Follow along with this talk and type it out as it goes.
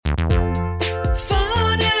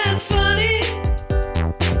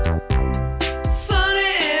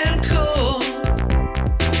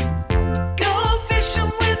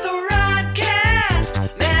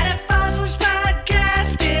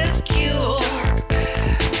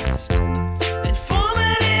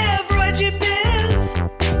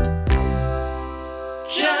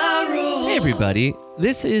everybody.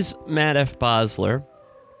 This is Matt F. Bosler's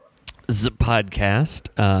podcast.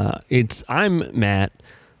 I'm Matt.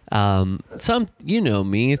 You know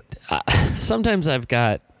me. Sometimes I've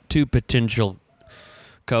got two potential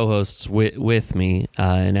co-hosts with me,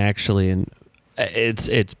 and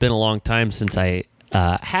it's been a long time since I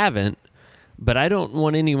haven't. But I don't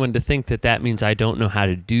want anyone to think that means I don't know how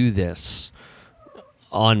to do this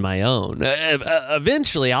on my own.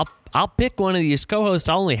 Eventually, I'll pick one of these co-hosts.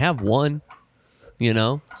 I only have one,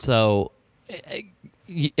 so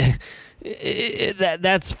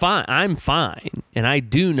that's fine. I'm fine, and I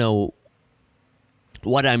do know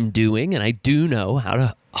what I'm doing, and I do know how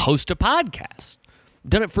to host a podcast.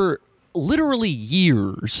 I've done it for literally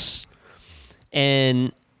years,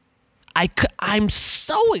 and I'm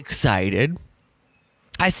so excited.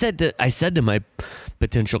 I said to my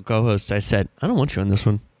potential co-host, I said, I don't want you on this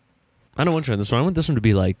one. I want this one to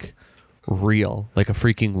be like real, like a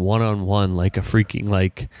freaking one-on-one, like a freaking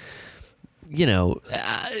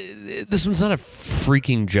this one's not a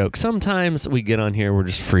freaking joke. Sometimes we get on here, we're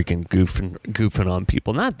just freaking goofing on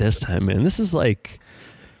people. Not this time, man. This is like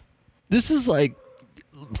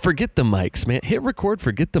forget the mics, man. Hit record,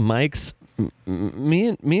 forget the mics. Me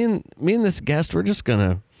and this guest, we're just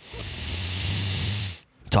gonna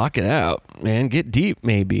talk it out, man. Get deep,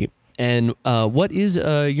 maybe. And what is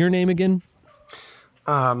your name again?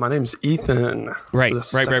 My name's Ethan. Right.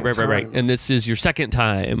 And this is your second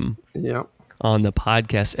time. Yep. On the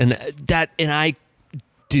podcast,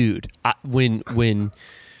 when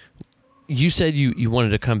you said you wanted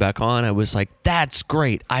to come back on, I was like, that's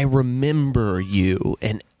great. I remember you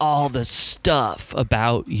and all the stuff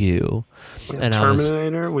about you. We had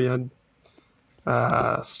Terminator. We had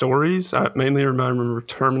stories. I mainly remember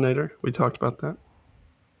Terminator. We talked about that.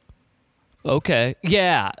 Okay.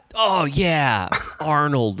 Yeah. Oh, yeah.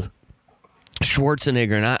 Arnold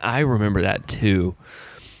Schwarzenegger. And I remember that too.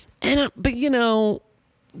 But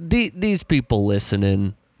these people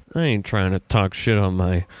listening, I ain't trying to talk shit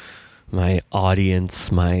on my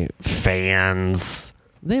audience, my fans.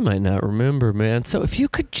 They might not remember, man. So if you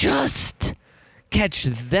could just catch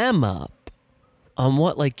them up on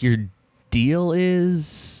what your deal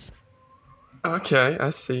is. Okay, I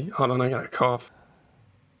see. Hold on, I got a cough.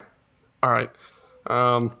 All right.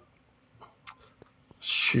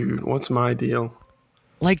 Shoot, what's my deal?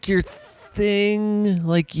 Like your thing,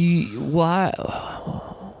 why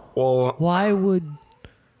would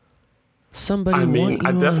somebody want you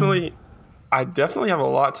I definitely have a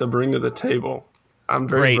lot to bring to the table. I'm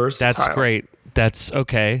very versatile. That's great. That's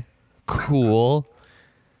okay. Cool.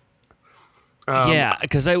 Yeah,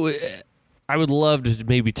 because I would love to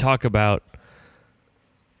maybe talk about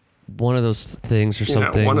one of those things or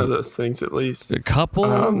something. One of those things at least. A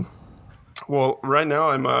couple. Well, right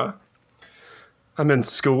now I'm in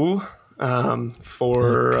school.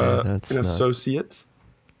 For an associate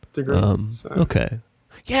degree. Okay.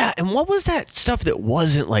 Yeah, and what was that stuff that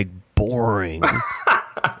wasn't boring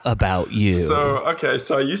about you? So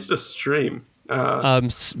I used to stream.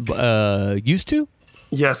 Used to?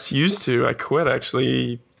 Yes, used to. I quit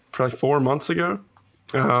actually probably 4 months ago.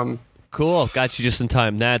 Cool. Got you just in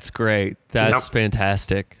time. That's great. That's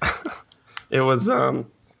fantastic. It was I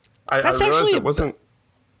realized it wasn't.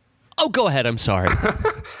 Oh, go ahead. I'm sorry.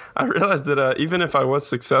 I realized that even if I was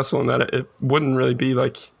successful in that, it wouldn't really be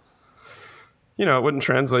it wouldn't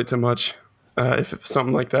translate to much if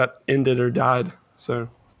something like that ended or died. So.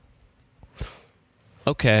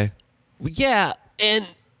 Okay. Yeah. And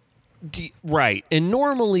right. And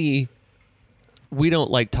normally we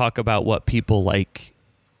don't talk about what people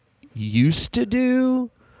used to do.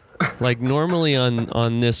 Normally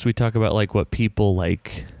on this, we talk about what people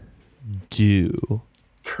do.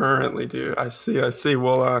 Currently do. I see.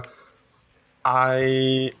 Well,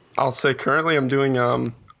 I'll say currently I'm doing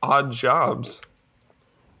odd jobs.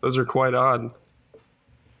 Those are quite odd.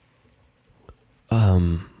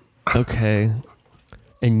 Okay.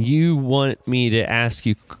 And you want me to ask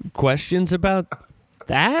you questions about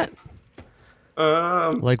that?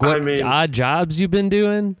 Odd jobs you've been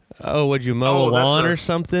doing? Oh, would you mow a lawn or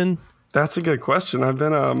something? That's a good question. I've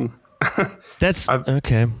been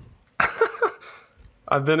okay.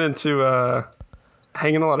 I've been into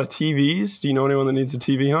hanging a lot of TVs. Do you know anyone that needs a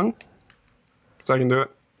TV hung? Because I can do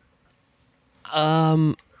it.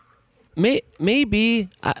 Maybe.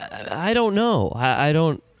 I don't know. I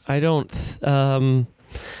don't.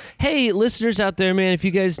 Hey, listeners out there, man, if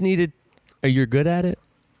you guys needed, are you good at it?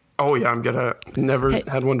 Oh, yeah, I'm good at it. Never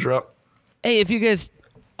had one drop. Hey, if you guys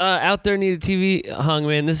out there need a TV hung,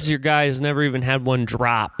 man, this is your guy who's never even had one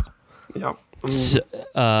drop. Yep.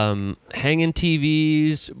 Hanging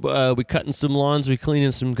TVs, we cutting some lawns, we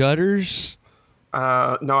cleaning some gutters.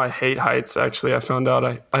 No, I hate heights. Actually, I found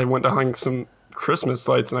out I went to hang some Christmas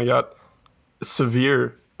lights and I got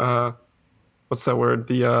severe. What's that word?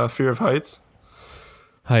 The fear of heights.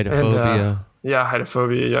 Heightophobia. Yeah,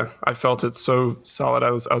 heightophobia. Yeah, I felt it so solid.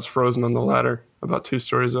 I was frozen on the ladder about 2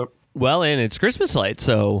 stories up. Well, and it's Christmas lights,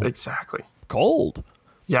 so Exactly. cold.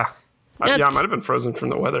 Yeah. I That's- might have been frozen from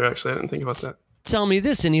the weather. Actually, I didn't think about that. Tell me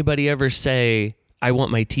this: anybody ever say, "I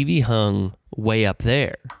want my TV hung way up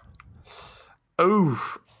there"?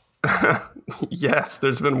 Oh, yes.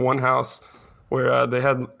 There's been one house where they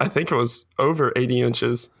had, I think it was over 80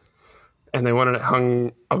 inches, and they wanted it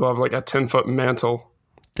hung above like a 10-foot mantle.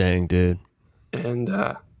 Dang, dude. And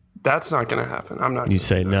that's not going to happen. I'm not. You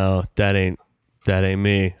say no, that ain't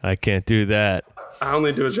me. I can't do that. I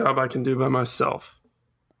only do a job I can do by myself,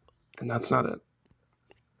 and that's not it.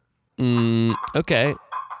 Okay.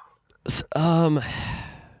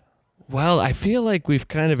 Well, I feel like we've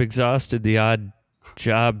kind of exhausted the odd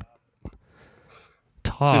job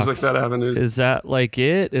talk. Seems like that avenue's. Is that like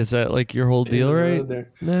it? Is that like your whole deal, right? There.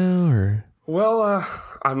 No, or Well,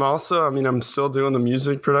 I'm still doing the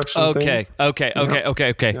music production thing.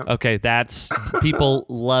 Okay. That's people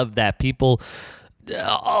love that. People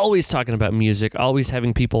always talking about music, always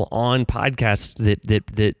having people on podcasts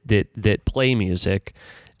that play music.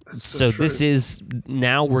 So true. this is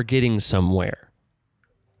now we're getting somewhere.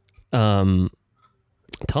 Tell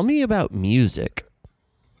me about music.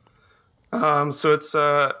 So it's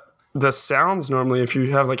the sounds normally, if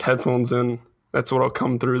you have like headphones in, that's what'll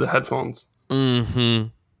come through the headphones. Mm-hmm.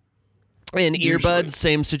 And earbuds,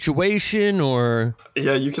 same situation, or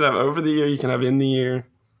Yeah, you can have over the ear, you can have in the ear.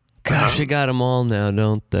 gosh, they got them all now,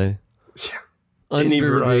 don't they? Yeah. Under Any the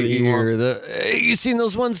variety you ear, you seen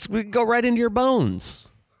those ones go right into your bones?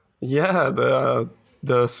 Yeah,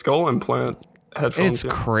 the skull implant headphones. It's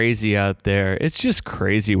yeah. crazy out there. It's just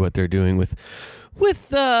crazy what they're doing with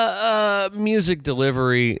music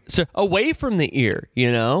delivery. So away from the ear,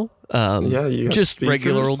 you know. Yeah, you got just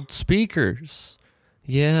regular speakers. old speakers.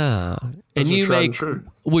 Yeah, and Those are you tried and make true.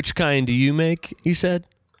 which kind do you make? You said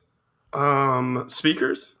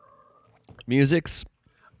Speakers? musics.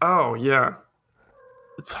 Oh yeah,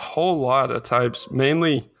 a whole lot of types.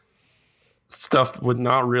 Mainly stuff with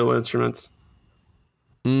not real instruments.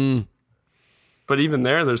 But even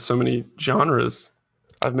there's so many genres.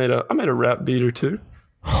 I made a rap beat or two.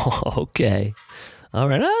 Okay. All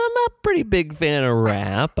right. I'm a pretty big fan of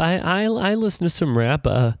rap. I listen to some rap.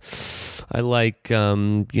 I like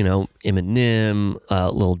Eminem,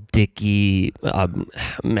 Lil Dicky,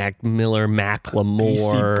 Mac Miller,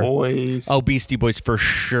 Macklemore. Beastie Boys. Oh, Beastie Boys for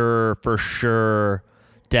sure.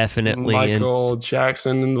 Definitely. Michael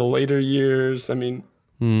Jackson in the later years. I mean,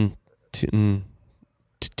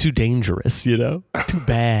 Too dangerous, you know? Too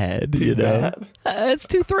bad, you know? bad. It's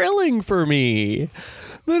too thrilling for me.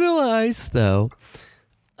 Vanilla Ice, though.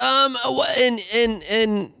 And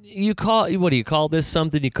you what do you call this?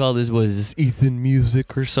 Something you call this? What is this? Ethan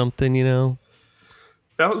music or something? You know?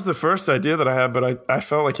 that was the first idea that I had, but I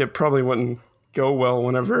felt like it probably wouldn't go well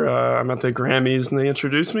whenever I'm at the Grammys and they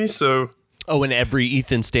introduce me. So Oh, and every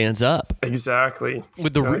Ethan stands up exactly.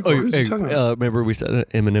 with the. Like, who's he talking about? Remember we said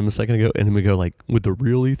Eminem a second ago, and then we go like, "Would the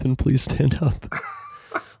real Ethan please stand up?"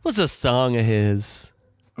 What's a song of his?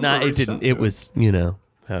 Nah, gonna it reach didn't. out It to was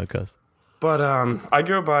how it goes. But I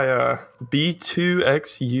go by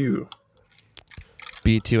B2XU.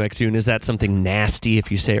 B2XU, and is that something nasty if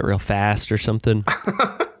you say it real fast or something?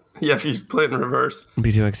 Yeah, if you play it in reverse.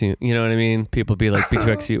 B2XU, you know what I mean? People be like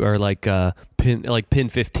B2XU or like pin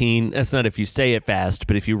 15. That's not if you say it fast,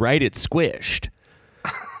 but if you write it squished,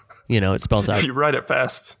 it spells out. If you write it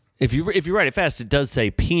fast. If you write it fast, it does say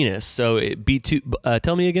penis. So B2.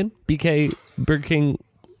 Tell me again. BK Burger King.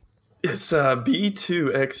 It's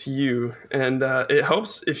B2XU, and it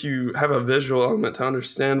helps if you have a visual element to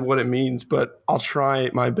understand what it means, but I'll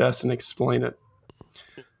try my best and explain it.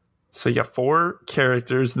 So you got 4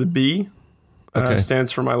 characters. The B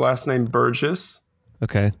stands for my last name, Burgess.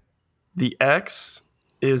 Okay. The X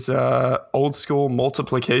is old school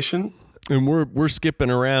multiplication. And we're skipping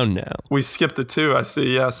around now. We skipped the 2, I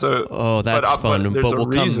see, yeah. So That's fun. But there's a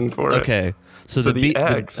reason for it. Okay. So the B.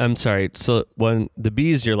 X. I'm sorry. So the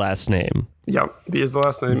B is your last name. Yeah, B is the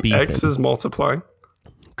last name. Beefin'. X is multiply.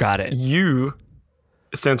 Got it. U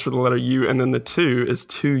stands for the letter U, and then the 2 is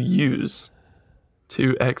 2 U's.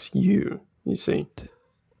 2XU, you see.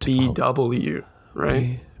 BW,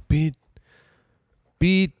 right? B.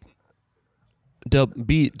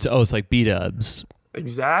 Oh, it's like B-dubs.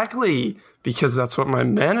 Exactly, because that's what my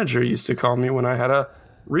manager used to call me when I had a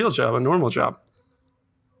real job, a normal job.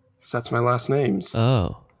 Because that's my last names.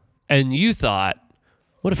 Oh. And you thought,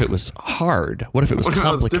 What if it was hard? What if it was What if it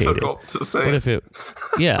was complicated? difficult to say? What if it?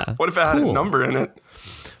 Yeah. What if it had a number in it?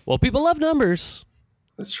 Well, people love numbers.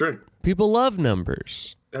 That's true. People love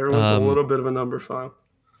numbers. Everyone's a little bit of a number file.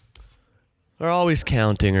 They're always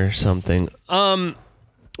counting or something.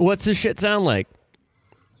 What's this shit sound like?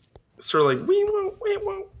 Sort of like wee woo wee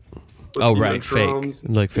woo. Oh, right, fake.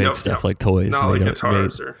 Like fake stuff, like toys. Not like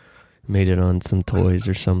guitars or... Made it on some toys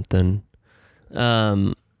or something.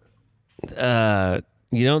 You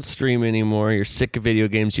don't stream anymore. You're sick of video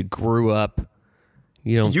games. You grew up.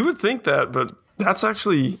 You would think that, but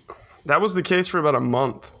that was the case for about a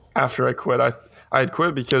month after I quit. I had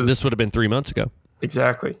quit because... This would have been 3 months ago.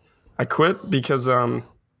 Exactly. I quit because of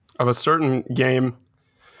a certain game.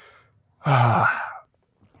 I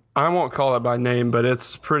won't call it by name, but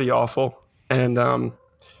it's pretty awful. And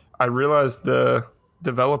I realized the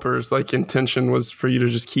developers' intention was for you to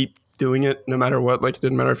just keep doing it no matter what. Like, it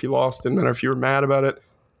didn't matter if you lost, didn't matter if you were mad about it.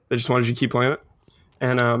 They just wanted you to keep playing it.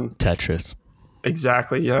 And Tetris.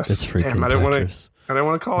 Exactly. Yes. It's freaking Tetris. I didn't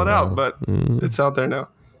want to call it out, but it's out there now.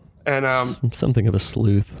 And something of a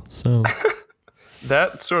sleuth. So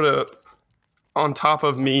that sort of, on top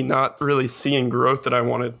of me not really seeing growth that I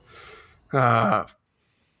wanted,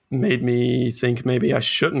 made me think maybe I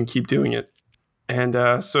shouldn't keep doing it.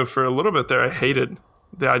 And so for a little bit there, I hated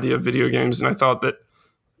the idea of video games, and I thought that,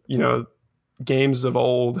 games of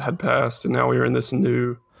old had passed, and now we were in this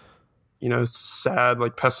new, sad,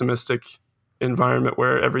 pessimistic environment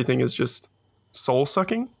where everything is just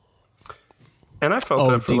soul-sucking. And I felt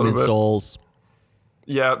that for a little bit. Demon Souls.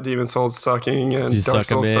 Yeah, Demon Souls sucking and you Dark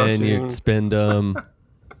Souls suck them in, sucking. you spend them.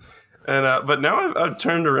 And but now I've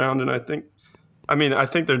turned around, and I think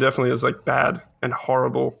there definitely is bad and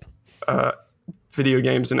horrible video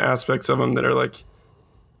games and aspects of them that are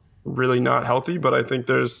really not healthy, but I think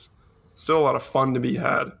there's still a lot of fun to be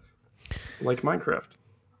had, like Minecraft.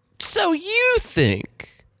 So you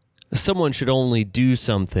think someone should only do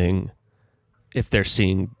something if they're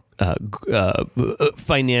seeing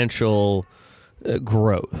financial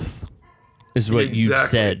growth, is what you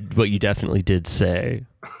said, what you definitely did say.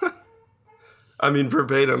 I mean,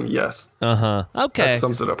 verbatim, yes. Okay. That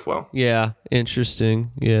sums it up well. Yeah.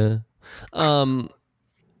 Interesting. Yeah. And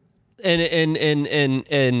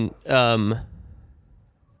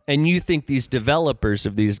you think these developers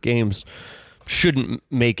of these games shouldn't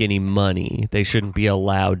make any money? They shouldn't be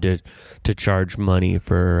allowed to charge money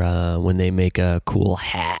for when they make a cool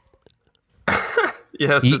hat.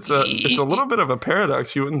 Yes, it's a little bit of a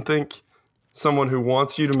paradox. You wouldn't think someone who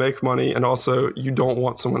wants you to make money and also you don't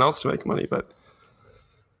want someone else to make money, but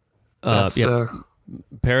that's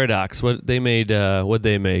paradox. What they made? What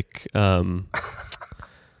they make? I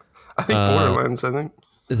think Borderlands. I think,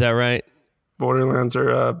 is that right? Borderlands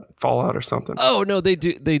or Fallout or something. Oh no, they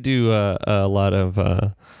do a lot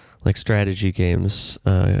of strategy games,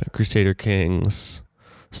 Crusader Kings,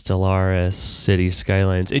 Stellaris, City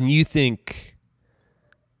Skylines, and you think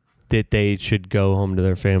that they should go home to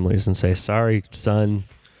their families and say, "Sorry, son,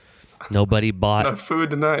 nobody bought no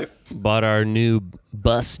food tonight. Bought our new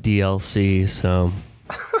bus DLC, so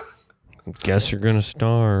guess you're gonna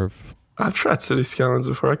starve." I've tried City Skylines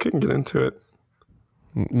before. I couldn't get into it.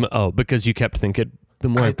 Oh, because you kept thinking, the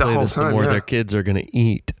more I play this, the more their kids are gonna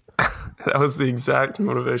eat. That was the exact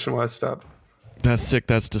motivation why I stopped. That's sick.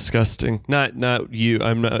 That's disgusting. Not you.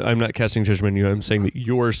 I'm not casting judgment on you. I'm saying that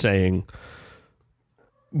you're saying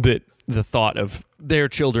that the thought of their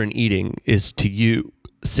children eating is to you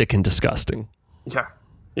sick and disgusting. Yeah.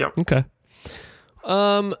 Yep. Okay.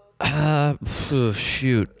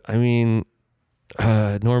 Shoot. I mean,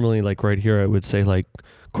 normally, right here, I would say,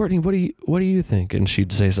 Courtney, what do you think? And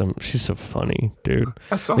she'd say something. She's so funny, dude.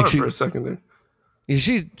 I saw her for a second there.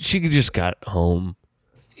 She just got home,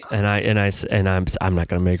 and I'm not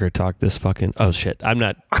gonna make her talk this fucking. Oh shit! I'm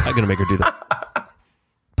gonna make her do that.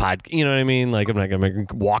 You know what I mean? I'm not gonna make her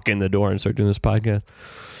walk in the door and start doing this podcast.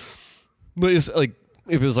 But it's if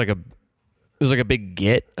it was a big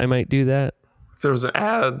get, I might do that. If there was an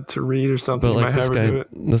ad to read or something, but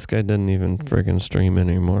this guy doesn't even freaking stream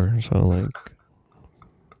anymore. So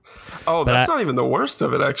oh, that's not even the worst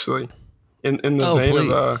of it, actually. In the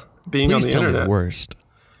vein of being on the internet. Me the worst.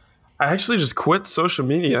 I actually just quit social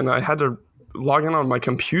media, and I had to log in on my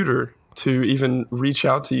computer to even reach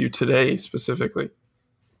out to you today specifically.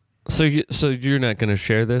 So you're not going to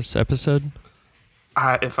share this episode?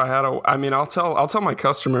 If I had I'll tell my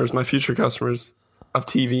customers, my future customers of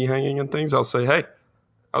TV hanging and things. I'll say, hey,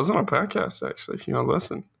 I was on a podcast actually. If you want to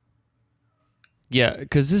listen. Yeah,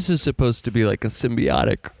 because this is supposed to be a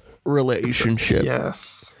symbiotic relationship.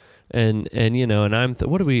 Yes. And and I'm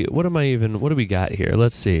what do we got here?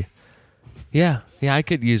 Let's see. Yeah, I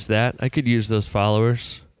could use that. I could use those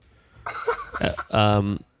followers.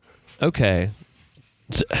 Okay.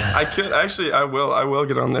 I could actually. I will. I will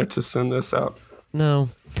get on there to send this out. No,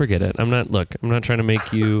 forget it. I'm not trying to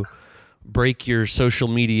make you break your social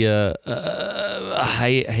media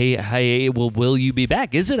will you be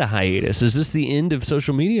back? Is it a hiatus? Is this the end of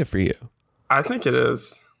social media for you? I think it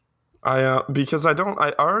is. Because I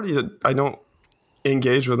don't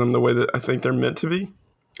engage with them the way that I think they're meant to be.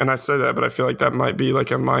 And I say that, but I feel like that might be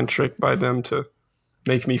like a mind trick by them to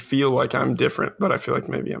make me feel like I'm different, but I feel like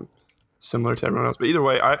maybe I'm similar to everyone else. But either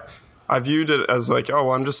way, I viewed it as like,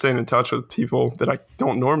 oh, I'm just staying in touch with people that I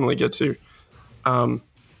don't normally get to. And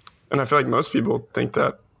I feel like most people think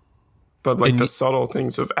that. But like the subtle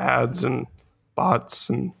things of ads and bots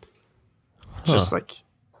and just like...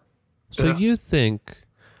 So you think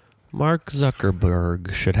Mark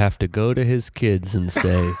Zuckerberg should have to go to his kids and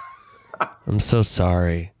say, I'm so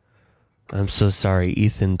sorry.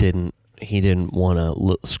 Ethan didn't want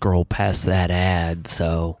to scroll past that ad,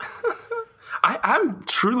 so... I'm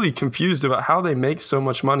truly confused about how they make so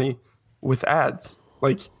much money with ads.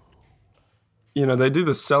 Like, you know, they do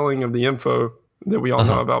the selling of the info that we all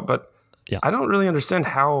know about, but I don't really understand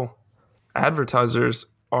how advertisers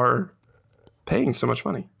are paying so much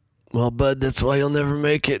money. Well, bud, that's why you'll never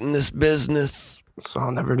make it in this So business.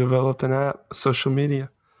 I'll never develop an app, social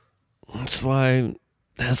media. That's why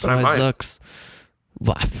Zucks.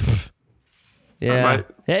 Yeah.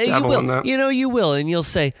 You will. You know, you will, and you'll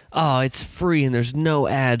say, "Oh, it's free and there's no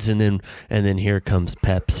ads," and then here comes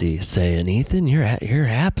Pepsi saying, "Ethan, your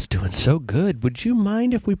app's doing so good. Would you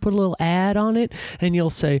mind if we put a little ad on it?" And you'll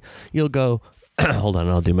go, hold on,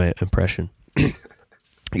 I'll do my impression.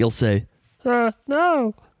 You'll say,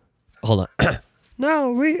 "No." Hold on.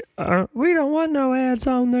 No, we don't want no ads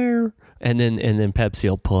on there. And then Pepsi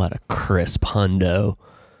will pull out a crisp hundo,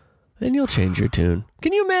 and you'll change your tune.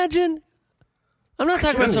 Can you imagine? I'm not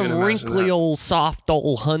talking about some wrinkly old soft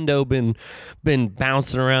old hundo been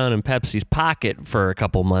bouncing around in Pepsi's pocket for a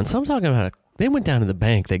couple months. I'm talking about they went down to the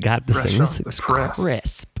bank. They got this thing. This is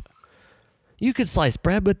crisp. You could slice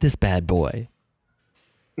bread with this bad boy.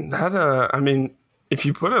 That I mean, if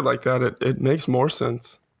you put it like that, it makes more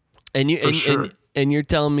sense. And you're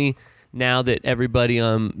telling me now that everybody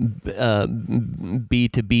on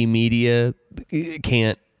B2B media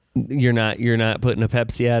can't. You're not putting a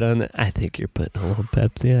Pepsi ad on there? I think you're putting a little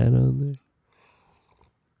Pepsi ad on there.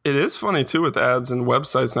 It is funny too with ads and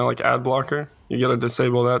websites now, like ad blocker. You got to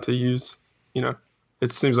disable that to use. You know,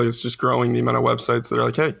 it seems like it's just growing the amount of websites that are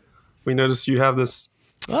like, hey, we noticed you have this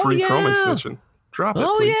free Chrome extension. Drop it,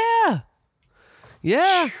 please.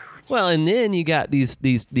 Yeah. Well, and then you got these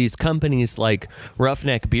companies like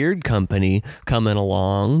Roughneck Beard Company coming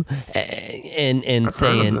along and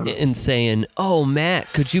saying, "Oh,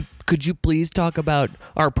 Matt, could you please talk about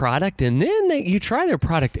our product?" And then you try their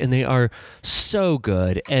product, and they are so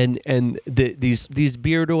good. And these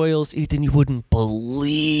beard oils, Ethan, you wouldn't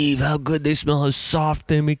believe how good they smell, how soft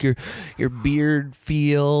they make your beard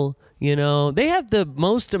feel. You know, they have the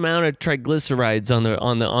most amount of triglycerides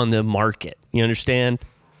on the market. You understand?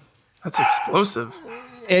 That's explosive.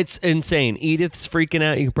 It's insane. Edith's freaking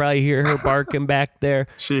out. You can probably hear her barking back there.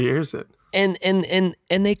 She hears it. And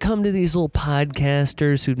they come to these little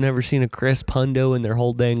podcasters who've never seen a crisp hundo in their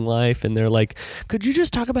whole dang life, and they're like, "Could you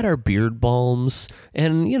just talk about our beard balms?"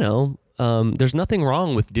 And you know, there's nothing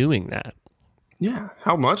wrong with doing that. Yeah.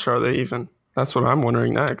 How much are they even? That's what I'm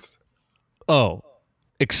wondering next. Oh,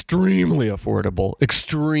 extremely affordable.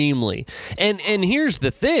 Extremely. And here's the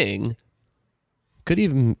thing. Could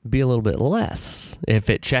even be a little bit less. If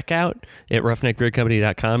at checkout at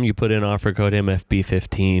roughneckbeardcompany.com, you put in offer code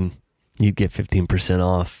MFB15, you'd get 15%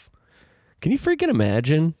 off. Can you freaking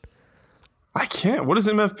imagine? I can't. What does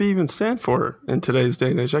MFB even stand for in today's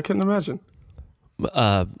day and age? I couldn't imagine.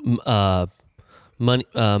 Money,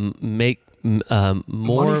 make more.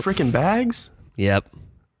 Money freaking bags? Yep.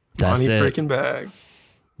 That's Money it. freaking bags.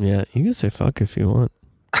 Yeah, you can say fuck if you want.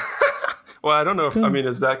 Well, I don't know if, I mean,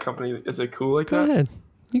 is that company, is it cool like that? Go ahead.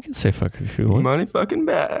 You can say fuck if you want. Money fucking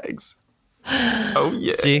bags. Oh,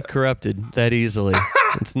 yeah. See, corrupted that easily.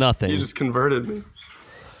 It's nothing. You just converted me.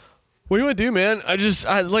 What do you want to do, man?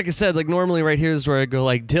 I like I said, like normally right here is where I go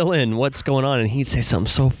like, Dylan, what's going on? And he'd say something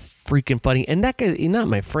so freaking funny. And that guy, he's not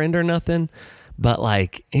my friend or nothing, but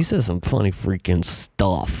like he says some funny freaking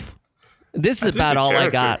stuff. This is about all I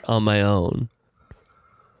got on my own.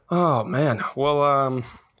 Oh, man. Well,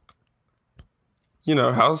 you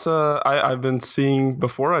know, how's I've been seeing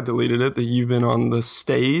before I deleted it that you've been on the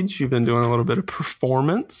stage. You've been doing a little bit of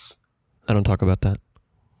performance. I don't talk about that.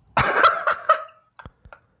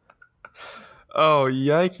 Oh,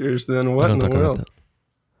 yikers! Then what I in don't the talk about world? that.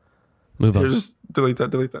 Move Here, on. just delete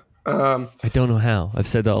that. Delete that. I don't know how. I've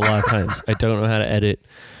said that a lot of times. I don't know how to edit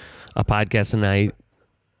a podcast,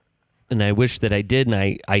 and I wish that I did.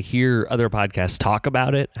 And I hear other podcasts talk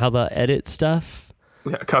about it, how they edit stuff.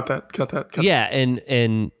 Yeah, cut that. Yeah,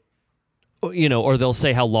 and you know, or they'll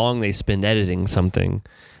say how long they spend editing something,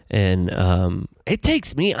 and it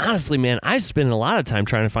takes me, honestly, man, I spend a lot of time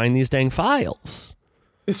trying to find these dang files.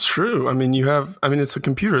 It's true. I mean, it's a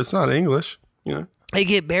computer. It's not English. You know. They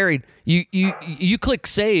get buried. You click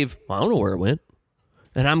save. Well, I don't know where it went.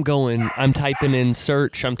 And I'm typing in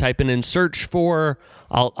search. I'll type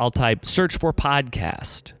search for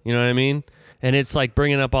podcast. You know what I mean? And it's like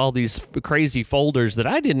bringing up all these crazy folders that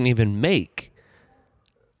I didn't even make.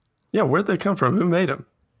 Yeah, where'd they come from? Who made them?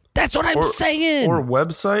 That's what I'm saying. Or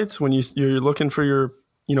websites, when you're looking for your,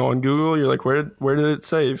 on Google, you're like, where did it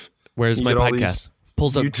save? Where's You my get all podcast? these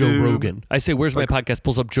Pulls up Joe YouTube. Rogan. I say, where's my podcast?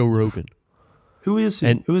 Pulls up Joe Rogan. Who is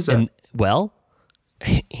he? Who is that? Well,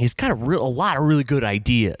 he's got a lot of really good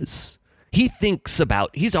ideas.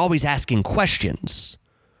 He's always asking questions.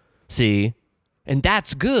 See? And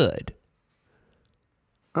that's good.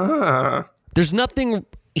 There's nothing,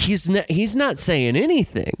 he's not saying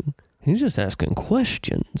anything. He's just asking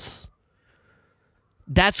questions.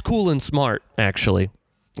 That's cool and smart, actually,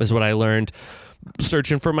 is what I learned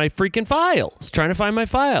searching for my freaking files, trying to find my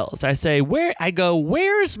files. I say,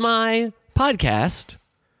 where's my podcast?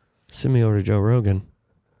 Send me over to Joe Rogan.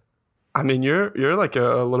 I mean, you're like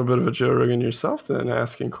a little bit of a Joe Rogan yourself then,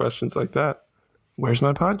 asking questions like that. Where's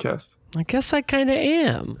my podcast? I guess I kind of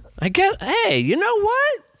am. Hey, you know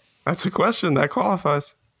what? That's a question that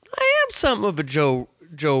qualifies. I am something of a Joe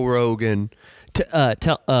Rogan.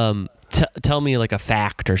 Tell me like a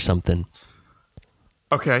fact or something.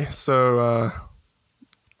 Okay, so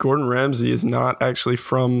Gordon Ramsay is not actually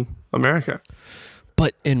from America.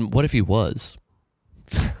 And what if he was?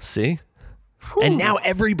 See? Whew. And now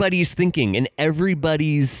everybody's thinking and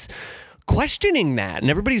everybody's questioning that. And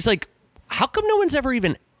everybody's like, how come no one's ever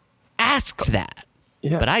even asked that?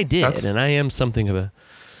 Yeah, But I did, and I am something of a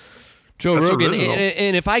Joe That's Rogan. original.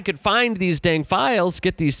 And if I could find these dang files,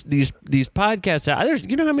 get these podcasts out.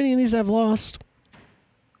 You know how many of these I've lost?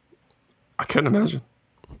 I couldn't imagine.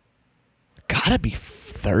 Gotta be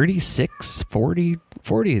 36, 40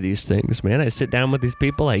 of these things, man. I sit down with these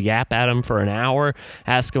people, I yap at them for an hour,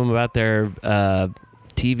 ask them about their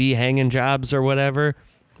TV hanging jobs or whatever.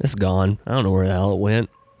 It's gone. I don't know where the hell it went.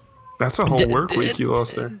 That's a whole work week you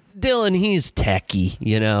lost there. Dylan, he's techie,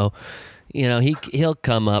 you know. He'll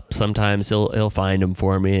come up sometimes. He'll find them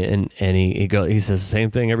for me, and he says the same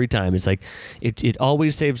thing every time. It's like it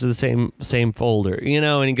always saves to the same folder,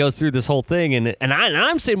 and he goes through this whole thing, and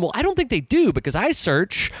I'm saying, well, I don't think they do, because I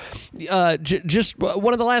search just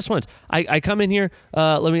one of the last ones. I come in here.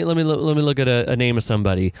 Let me look at a name of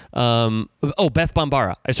somebody. Beth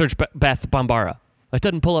Bombara. I search Beth Bombara. It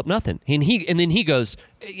doesn't pull up nothing. And then he goes,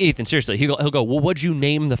 Ethan, seriously, he'll go, well, what'd you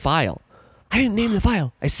name the file? I didn't name the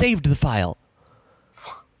file. I saved the file.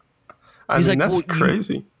 He's like, that's well,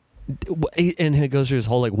 crazy. And he goes through his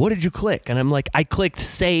whole, what did you click? And I'm like, I clicked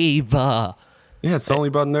save. Yeah, it's the only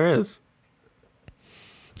button there is.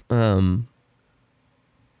 Anyway,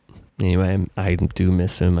 I do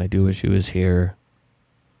miss him. I do wish he was here.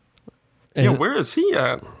 Yeah, where is he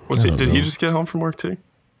at? Did he just get home from work too?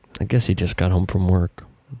 I guess he just got home from work.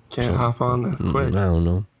 Can't hop on that quick. I don't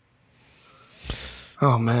know.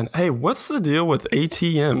 Oh, man. Hey, what's the deal with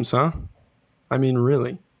ATMs, huh? I mean,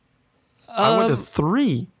 really? I went to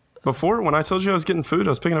 3. Before, when I told you I was getting food, I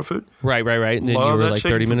was picking up food. Right. And then Love you were that like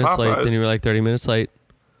chicken 30 from minutes late. Popeyes. Then you were like 30 minutes late.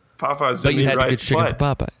 Popeyes But did you me had right. to get chicken from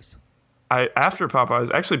but Popeyes. after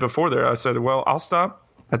Popeyes, actually before there, I said, well, I'll stop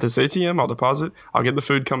at this ATM. I'll deposit. I'll get the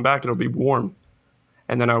food, come back. It'll be warm.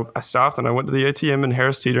 And then I stopped and I went to the ATM in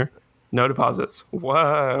Harris Teeter. No deposits.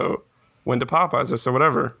 Whoa. Went to Popeyes. I said,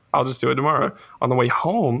 whatever. I'll just do it tomorrow. On the way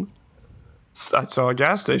home, I saw a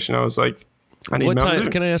gas station. I was like, I need What Mountain time?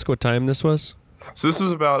 Dew. Can I ask what time this was? So this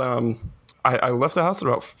was about, I left the house at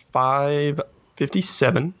about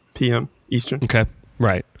 5:57 p.m. Eastern. Okay.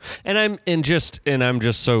 Right. And I'm just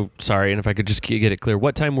so sorry. And if I could just get it clear,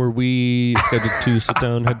 what time were we scheduled to sit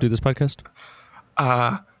down and do this podcast?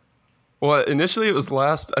 Well, initially it was the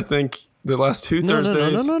last 2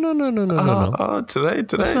 Thursdays. No. Today.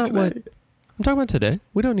 That's not what- I'm talking about today.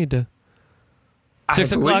 We don't need to.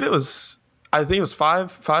 6 I o'clock? think it was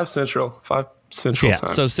 5 Central. 5 Central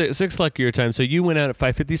time. So 6 o'clock your time. So you went out at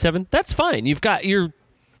 5:57. That's fine. You've got your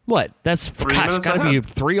what? That's 3 minutes gotta be ahead.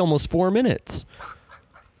 3, almost 4 minutes.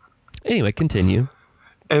 Anyway, continue.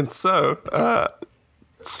 And so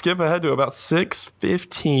skip ahead to about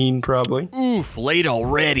 6:15 probably. Oof, late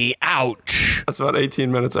already. Ouch. That's about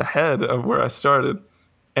 18 minutes ahead of where I started.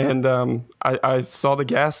 And I saw the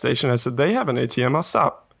gas station. I said, they have an ATM. I'll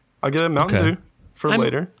stop. I'll get a Mountain Dew for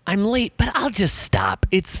later. I'm late, but I'll just stop.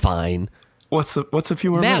 It's fine. What's a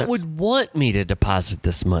few more Matt minutes? would want me to deposit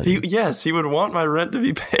this money. He would want my rent to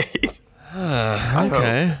be paid.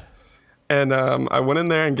 Okay. And I went in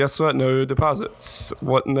there, and guess what? No deposits.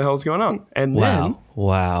 What in the hell's going on? And then,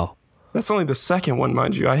 Wow. that's only the second one,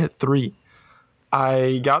 mind you. I hit 3.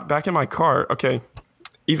 I got back in my car. Okay,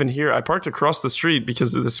 even here, I parked across the street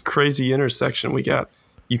because of this crazy intersection we got.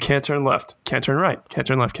 You can't turn left, can't turn right, can't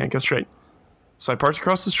turn left, can't go straight. So I parked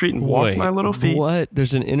across the street and walked my little feet. What?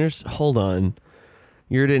 There's an hold on.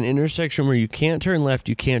 You're at an intersection where you can't turn left,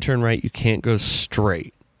 you can't turn right, you can't go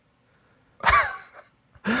straight.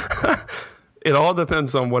 It all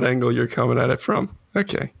depends on what angle you're coming at it from.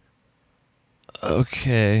 Okay.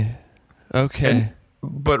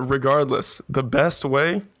 But regardless, the best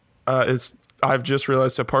way is, I've just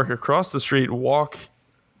realized, to park across the street, walk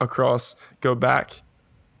across, go back.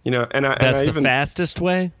 That's the fastest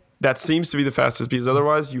way? That seems to be the fastest, because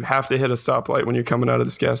otherwise you have to hit a stoplight when you're coming out of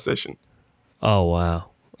this gas station. Oh,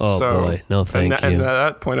 wow. Oh, boy. No, thank you. And at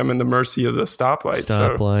that point, I'm in the mercy of the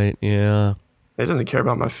stoplight. Yeah. It doesn't care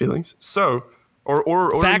about my feelings. So, or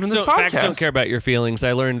facts even this podcast. Facts don't care about your feelings.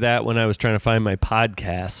 I learned that when I was trying to find my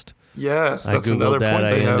podcast. Yes, I that's Googled another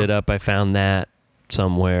that. point. I found that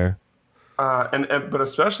somewhere. But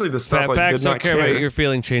especially the stoplight Facts did not don't care care. about your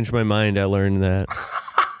feeling. Changed my mind. I learned that.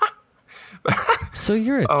 So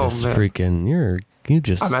you're at this man. freaking. You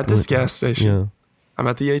just. I'm at this gas station. Yeah. I'm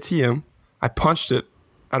at the ATM. I punched it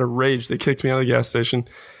out of rage. They kicked me out of the gas station.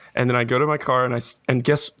 And then I go to my car, and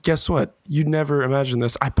guess what? You'd never imagine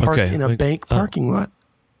this. I parked in a bank parking lot.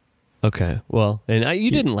 Okay, well, and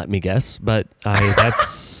you didn't let me guess, but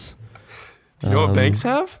that's. Do you know what banks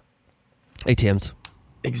have? ATMs.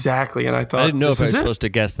 Exactly, and I thought, I didn't know if I was it? supposed to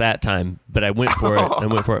guess that time, but I went for it. I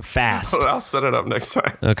went for it fast. I'll set it up next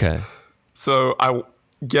time. Okay. So I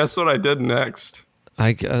guess what I did next.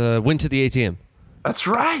 I went to the ATM. That's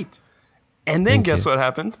right. And then guess what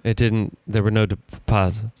happened? It didn't. There were no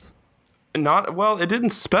deposits. It didn't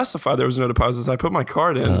specify there was no deposits. I put my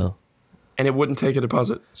card in, and it wouldn't take a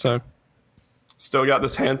deposit. So, still got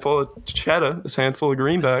this handful of cheddar, this handful of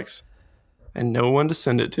greenbacks, and no one to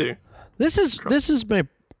send it to. This is my.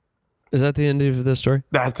 Is that the end of the story?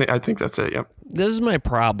 I think that's it. Yep. This is my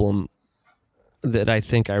problem that I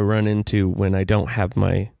think I run into when I don't have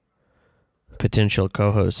my potential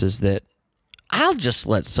co-host, is that I'll just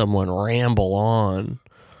let someone ramble on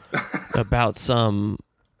about some,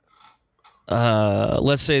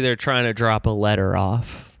 let's say they're trying to drop a letter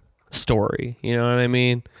off story, you know what I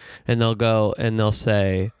mean? And they'll go and they'll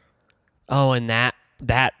say, oh, and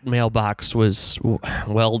that mailbox was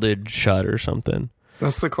welded shut or something.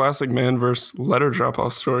 That's the classic man versus letter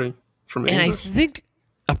drop-off story from English. And I think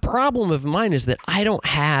a problem of mine is that I don't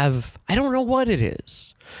know what it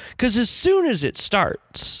is. Because as soon as it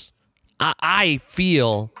starts, I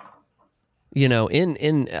feel,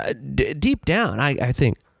 deep down, I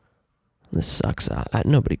think, this sucks.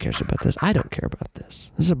 Nobody cares about this. I don't care about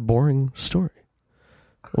this. This is a boring story.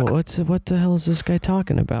 Well, what the hell is this guy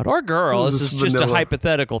talking about? Or girl, this is just a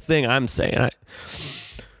hypothetical thing I'm saying.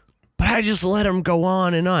 But I just let him go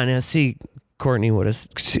on. And I see Courtney,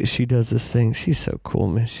 she does this thing. She's so cool,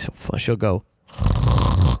 man. She's so fun.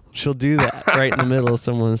 She'll do that right in the middle of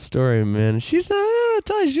someone's story, man. She's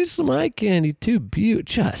she's some eye candy too.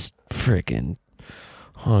 Just freaking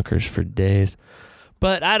honkers for days.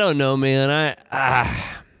 But I don't know, man.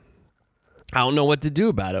 I don't know what to do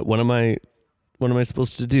about it. What am I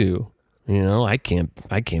supposed to do? I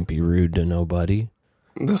can't be rude to nobody.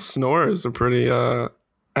 The snore is a pretty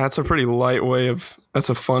that's a pretty light way of. That's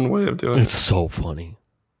a fun way of doing it. It's so funny.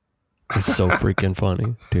 It's so freaking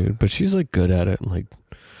funny, dude. But she's good at it.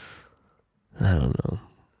 I don't know.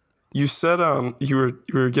 You said you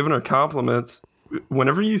were giving her compliments.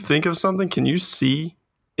 Whenever you think of something, can you see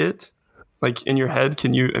it? In your head,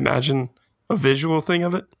 can you imagine a visual thing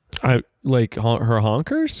of it? I her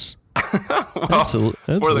honkers? Well,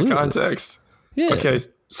 absolutely. For the context. Yeah. Okay,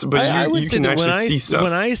 but you can actually see stuff.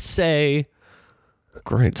 When I say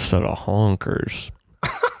great set of honkers,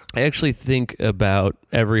 I actually think about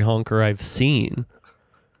every honker I've seen.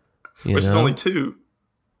 Which is only 2.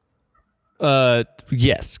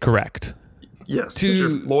 Yes, correct. Yes, because you're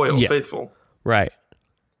loyal, faithful. Right.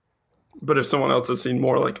 But if someone else has seen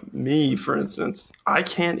more, like me, for instance, I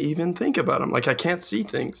can't even think about them. I can't see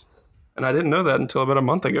things. And I didn't know that until about a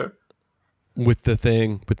month ago. With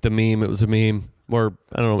the meme, it was a meme. Or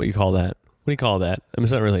I don't know what you call that. What do you call that? I mean,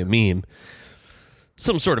 it's not really a meme.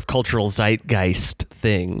 Some sort of cultural zeitgeist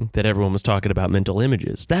thing that everyone was talking about mental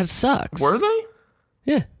images. That sucks. Were they?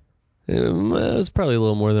 Yeah. It was probably a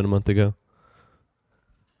little more than a month ago.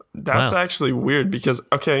 That's actually weird because,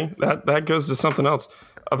 okay, that goes to something else.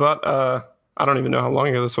 About, I don't even know how long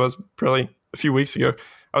ago this was, probably a few weeks ago.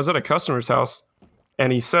 I was at a customer's house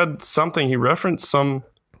and he said something, he referenced some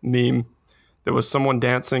meme that was someone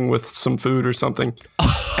dancing with some food or something.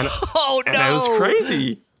 And, and it was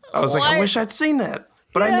crazy. I was like, I wish I'd seen that,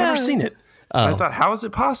 but I'd never seen it. And I thought, how is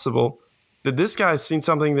it possible that this guy's seen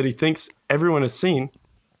something that he thinks everyone has seen,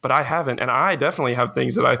 but I haven't? And I definitely have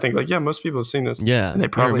things that I think like, yeah, most people have seen this. Yeah. And they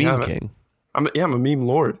probably you're a meme haven't. king. I'm a meme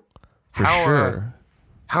lord. For sure.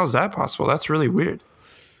 How's that possible? That's really weird.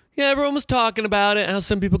 Yeah, everyone was talking about it, how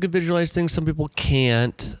some people can visualize things, some people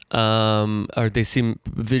can't, or they see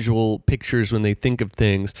visual pictures when they think of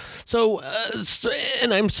things. So,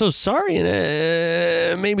 and I'm so sorry,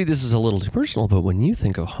 and maybe this is a little too personal, but when you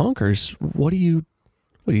think of honkers, what do you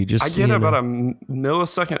just see? I get about a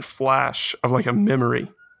millisecond flash of like a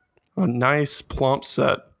memory, a nice plump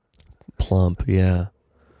set. Plump, yeah.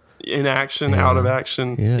 In action, out of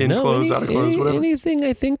action, in clothes, out of clothes, whatever. Anything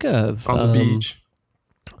I think of. On the beach.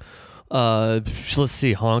 Let's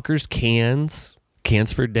see, honkers, cans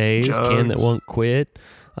for days, Jugs. Can that won't quit,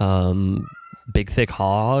 big thick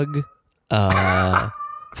hog,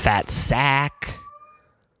 fat sack,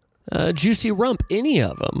 juicy rump, any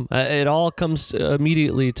of them. It all comes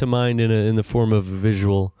immediately to mind in the form of a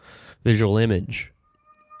visual image.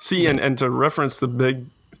 See, and to reference the big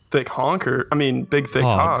thick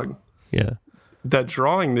hog. Yeah. That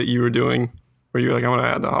drawing that you were doing where you were like, I want to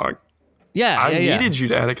add the hog. Yeah, I needed you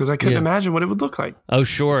to add it because I couldn't imagine what it would look like. Oh,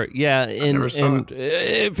 sure. Yeah. never saw it.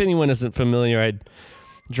 If anyone isn't familiar, I'd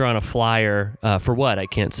drawn a flyer for what? I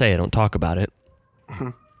can't say. I don't talk about it.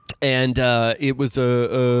 And it was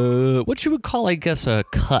what you would call, I guess, a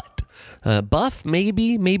cut. Buff,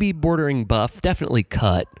 maybe bordering buff, definitely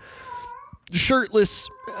cut. Shirtless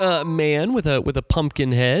man with a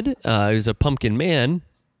pumpkin head. He was a pumpkin man.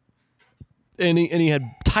 And he had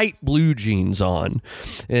tight blue jeans on,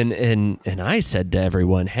 and I said to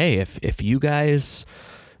everyone, hey, if you guys,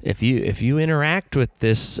 if you interact with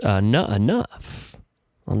this enough,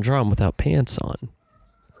 I'll draw them without pants on.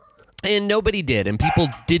 And nobody did, and people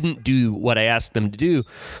didn't do what I asked them to do.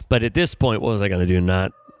 But at this point, what was I going to do?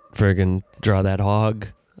 Not friggin' draw that hog?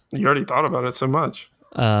 You already thought about it so much.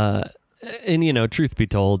 And truth be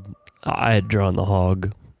told, I had drawn the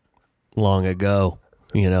hog long ago.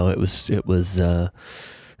 It was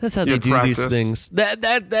that's how they do practice. these things.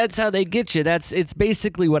 That's how they get you. It's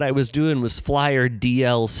basically what I was doing was flyer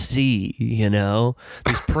DLC,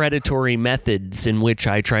 these predatory methods in which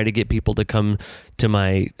I try to get people to come to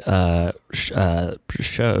my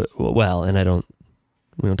show. Well, and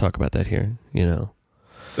we don't talk about that here,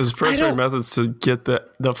 There's predatory methods to get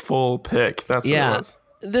the full pick. That's what it was.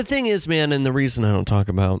 The thing is, man, and the reason I don't talk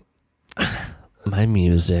about my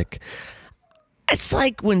music, it's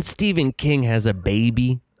like when Stephen King has a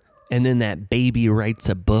baby and then that baby writes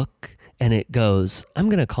a book and it goes, I'm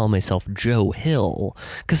going to call myself Joe Hill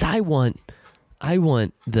because I want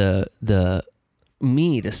the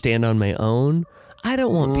me to stand on my own. I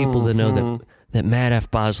don't want people to know that Matt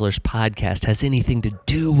F. Bosler's podcast has anything to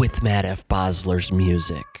do with Matt F. Bosler's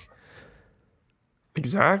music.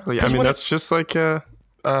 Exactly. I mean, that's just like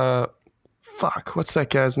what's that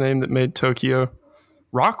guy's name that made Tokyo?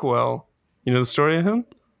 Rockwell. You know the story of him?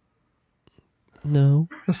 No.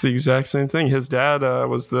 That's the exact same thing. His dad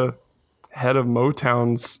was the head of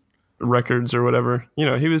Motown's records or whatever.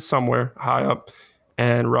 He was somewhere high up.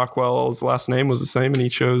 And Rockwell's last name was the same, and he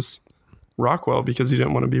chose Rockwell because he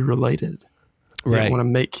didn't want to be related. He didn't want to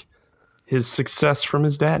make his success from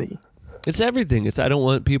his daddy. It's everything. I don't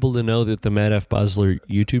want people to know that the Matt F. Bosler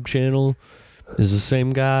YouTube channel is the same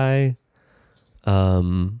guy.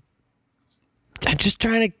 I'm just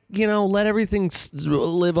trying to, let everything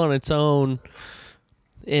live on its own.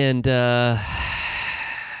 And that's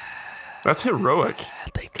heroic.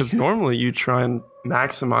 Because normally you try and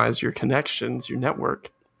maximize your connections, your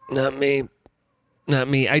network. Not me.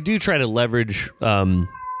 I do try to leverage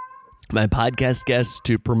my podcast guests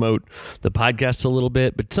to promote the podcast a little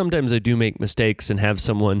bit, but sometimes I do make mistakes and have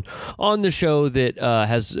someone on the show that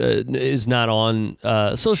is not on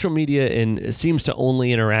social media and seems to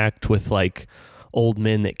only interact with like old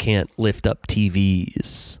men that can't lift up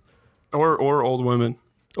TVs. Or old women.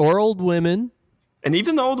 Or old women. And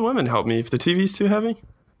even the old women help me. If the TV's too heavy,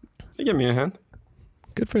 they give me a hand.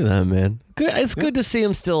 Good for them, man. Good. It's good to see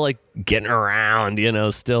them still like getting around,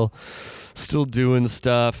 still doing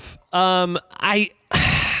stuff. I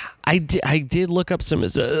I did look up some.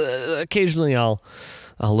 Occasionally, I'll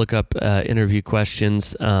look up interview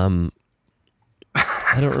questions. I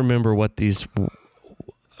don't remember what these.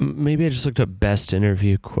 Maybe I just looked up best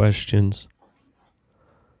interview questions.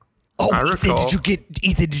 Oh, Ethan, did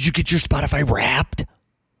you get your Spotify Wrapped?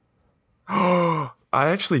 I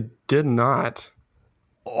actually did not.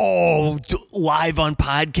 Oh, live on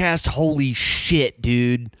podcast? Holy shit,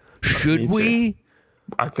 dude. Should we?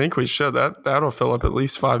 I think we should. That'll fill up at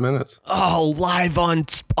least 5 minutes. Oh, live on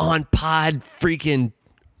pod freaking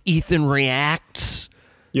Ethan Reacts.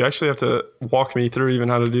 You actually have to walk me through even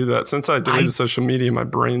how to do that. Since I deleted social media, my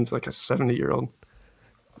brain's like a 70-year-old.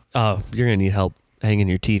 Oh, you're going to need help hanging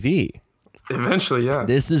your TV. Eventually, yeah.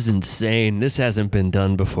 This is insane. This hasn't been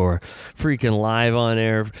done before. Freaking live on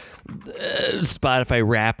air, Spotify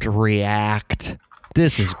Wrapped React.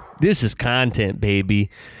 This is content, baby.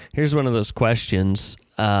 Here's one of those questions.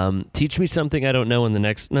 Teach me something I don't know in the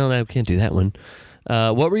next... No, I can't do that one.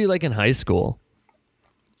 What were you like in high school?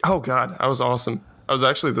 Oh, God. I was awesome. I was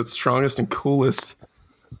actually the strongest and coolest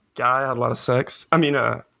guy. I had a lot of sex. I mean,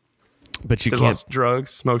 but you did can't... lots of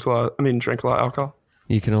drugs, drank a lot of alcohol.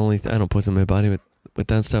 You can only... I don't poison my body with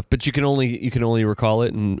that stuff. But you can only recall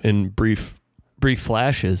it in brief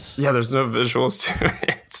flashes. Yeah, there's no visuals to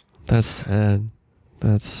it. That's sad.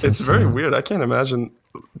 It's very weird. I can't imagine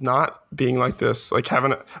not being like this. Like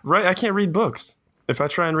having I can't read books. If I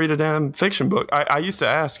try and read a damn fiction book, I used to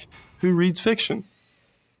ask, who reads fiction?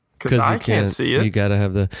 Because I can't see it. You gotta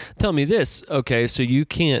have the... Tell me this. Okay, so you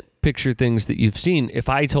can't picture things that you've seen. If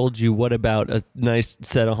I told you, what about a nice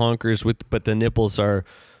set of honkers but the nipples are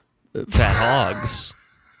fat hogs?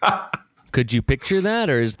 Could you picture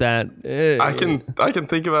that, or is that... I can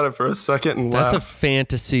think about it for a second and laugh. That's a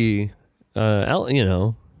fantasy...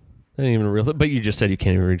 not even real, but you just said you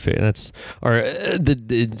can't even read fiction.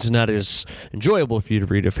 It's not as enjoyable for you to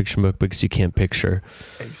read a fiction book because you can't picture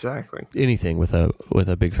exactly anything with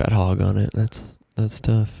a big fat hog on it. That's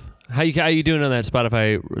tough. How you doing on that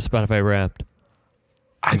Spotify Wrapped?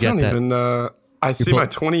 I don't even. I see my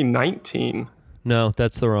 2019. No,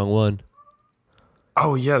 that's the wrong one.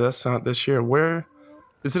 Oh yeah, that's not this year. Where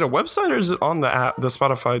is it? A website or is it on the app, the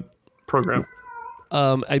Spotify program?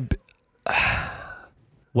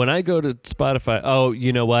 When I go to Spotify, oh,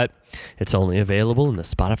 you know what? It's only available in the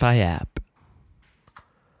Spotify app.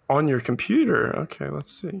 On your computer? Okay,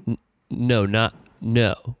 let's see. No.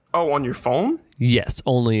 Oh, on your phone? Yes,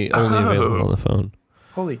 only available on the phone.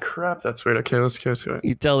 Holy crap, that's weird. Okay, let's go to it.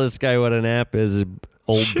 You tell this guy what an app is,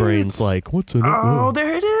 old brain's like, what's an app? Oh,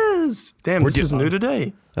 there it is. Damn, this is new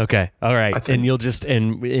today. Okay, all right. And you'll just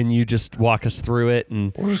and you just walk us through it,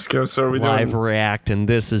 and we'll just go. So live react, and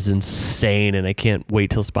this is insane, and I can't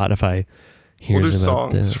wait till Spotify hears we'll do about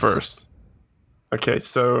songs this. First. Okay,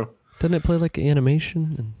 so doesn't it play like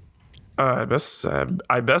animation? I guess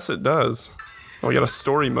it does. Oh, we got a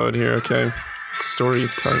story mode here. Okay, story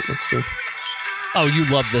type. Let's see. Oh, you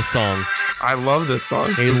love this song. I love this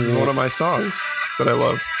song. This is one of my songs that I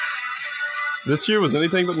love. This year was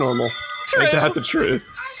anything but normal. True. Ain't that the truth?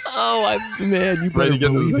 Oh, man, you better ready to get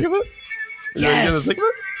into the thick of it? Yes. Ready to get into the thick of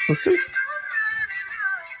it? Let's see.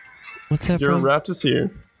 What's that Your from? Wrapped is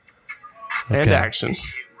here. Okay. And action.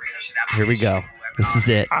 Here we go. This is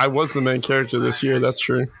it. I was the main character this year. That's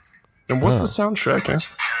true. And what's the soundtrack?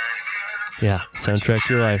 Yeah, soundtrack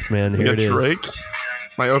to your life, man. Here it is. Drake.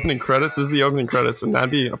 My opening credits is the opening credits, and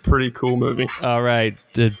that'd be a pretty cool movie. All right.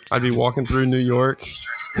 I'd be walking through New York,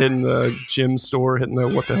 hitting the gym store, hitting the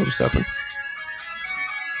what the hell just happened.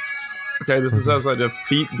 Okay, this is as I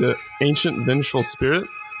defeat the ancient vengeful spirit.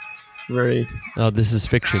 Very. Oh, this is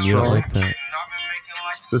fiction. Strong. You don't like that.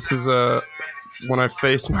 This is when I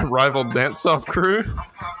face my rival dance-off crew.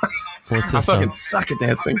 What's this I fucking song? suck at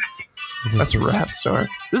dancing. That's Rap Star.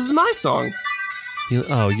 This is my song.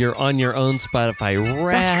 You're on your own Spotify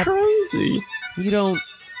Wrapped. That's crazy. You don't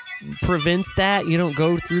prevent that. You don't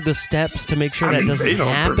go through the steps to make sure that doesn't they don't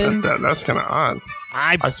happen. Prevent that. That's kind of odd.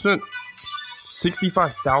 I spent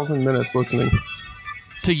 65,000 minutes listening.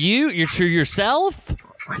 To you? You're to yourself?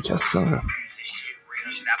 I guess so.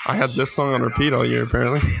 I had this song on repeat all year,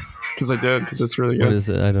 apparently. Because it's really good. What is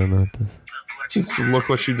it? I don't know what this. It's Look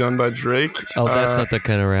What You Done by Drake. Oh, that's not the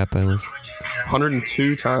kind of rap I listen.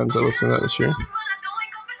 102 times I listened to that this year.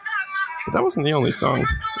 But that wasn't the only song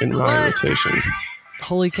in my rotation.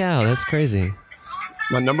 Holy cow, that's crazy.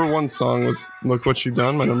 My number one song was Look What You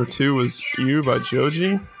Done. My number two was You by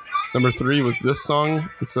Joji. Number three was this song.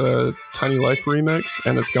 It's a Tiny Life remix,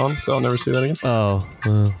 and it's gone, so I'll never see that again. Oh,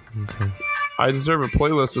 well, okay. I deserve a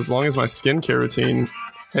playlist as long as my skincare routine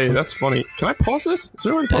Hey, that's funny. Can I pause this? Is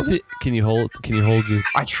there a way to pause this? Can you hold your...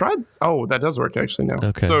 I tried. Oh, that does work actually now.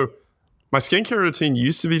 Okay. So my skincare routine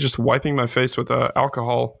used to be just wiping my face with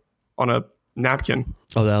alcohol on a napkin.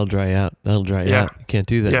 Oh, that'll dry out. That'll dry out. You can't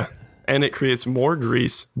do that. Yeah. And it creates more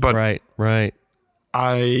grease. But Right.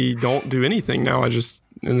 I don't do anything now. I just,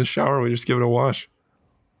 in the shower, we just give it a wash.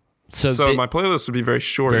 So my playlist would be very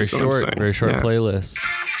short. Very short playlist.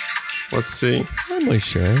 Let's see. I'm not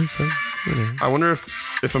sure. So, I wonder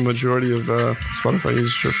if a majority of Spotify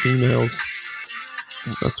users are females.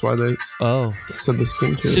 That's why they said the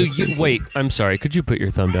skincare. So wait, I'm sorry. Could you put your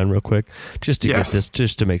thumb down real quick, just to get this,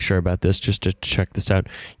 just to make sure about this, just to check this out.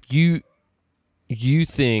 You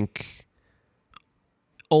think?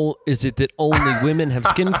 Oh, is it that only women have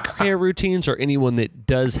skincare routines, or anyone that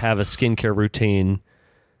does have a skincare routine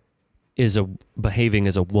is behaving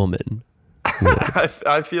as a woman?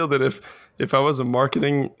 I feel that if I was a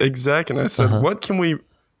marketing exec and I said, what can we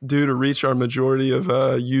do to reach our majority of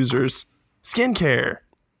users? Skincare,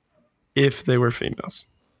 if they were females.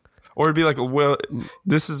 Or it'd be like, well,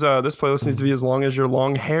 this playlist needs to be as long as your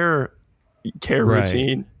long hair care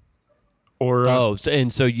routine. Or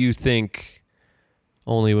so you think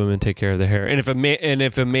only women take care of their hair, and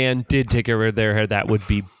if a man did take care of their hair, that would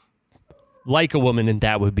be like a woman, and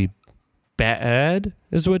that would be bad,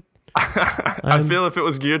 is what I feel. If it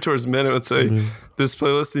was geared towards men, it would say this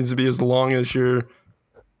playlist needs to be as long as your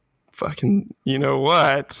fucking, you know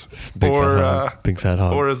what, big fat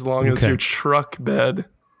hog, or as long as your truck bed,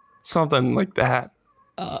 something like that.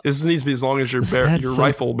 This needs to be as long as your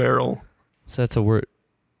rifle barrel. So that's a word.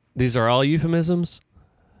 These are all euphemisms.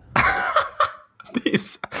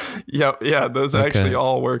 Those actually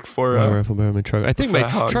all work for my rifle barrel, my truck. I think my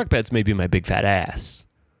truck bed's maybe my big fat ass.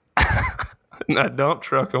 No, don't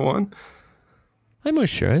truck a one. I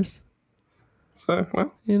moisturize. So,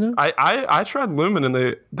 well, I tried Lumen, and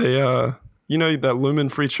they that Lumen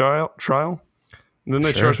free trial, and then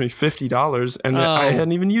they charged me $50, and I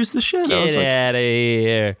hadn't even used the shit. Get out of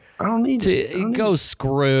here! I don't need to go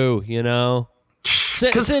screw.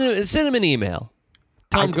 Send him an email.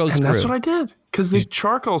 Tell him go screw. And that's what I did, because the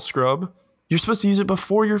charcoal scrub, you're supposed to use it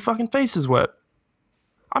before your fucking face is wet.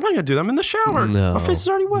 I'm not gonna do that. I'm in the shower. No, my face is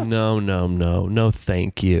already wet. No,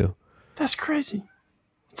 thank you. That's crazy.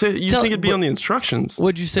 So you think it'd be on the instructions?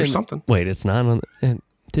 What'd you say? Or something. Wait, it's not on.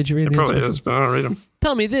 Did you read the probably instructions? Is, but I don't read them.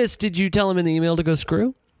 Tell me this. Did you tell him in the email to go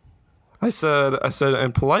screw? I said,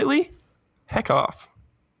 and politely, heck off.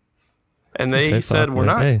 And they said, we're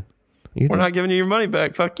not giving you your money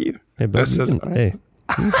back. Fuck you. Hey, bud, you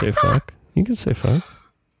can say fuck. You can say fuck.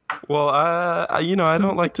 Well, I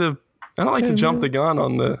don't like to jump the gun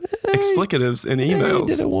on the explicatives in emails.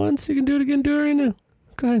 You did it once. You can do it again. Do it right now.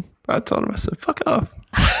 Go ahead. I told him, I said, fuck off.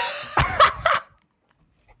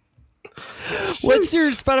 What's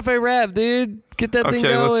your Spotify rap, dude? Get that thing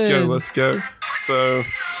going. Okay, let's go. So,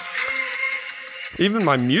 even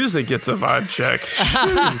my music gets a vibe check.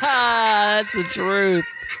 That's the truth.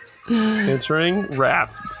 Entering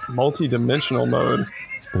Wrapped multi-dimensional mode.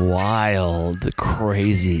 Wild,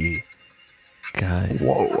 crazy, guys.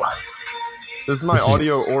 Whoa. This is my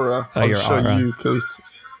audio aura. I'll show aura. you, because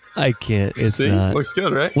I can't. It's not. Looks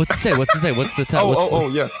good, right? What's it say? What's the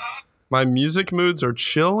top? Yeah. My music moods are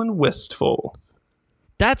chill and wistful.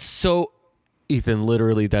 That's so, Ethan.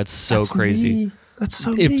 Literally, that's so crazy. Me. That's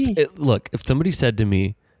so me. Look, if somebody said to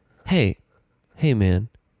me, "Hey, man,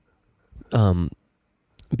 BK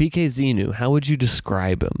Xenu, how would you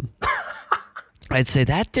describe him?" I'd say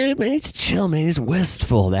that dude, man, he's chill, man. He's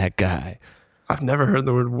wistful. That guy. I've never heard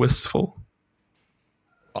the word wistful.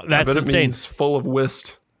 That's I bet insane. It means full of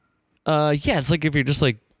whist. Yeah, it's like if you're just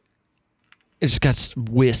like, it's got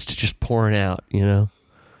whist just pouring out,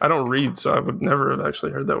 I don't read, so I would never have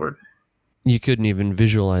actually heard that word. You couldn't even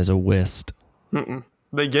visualize a whist. Mm-mm.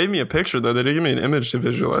 They gave me a picture, though. They did give me an image to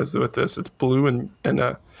visualize with this. It's blue,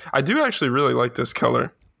 and I do actually really like this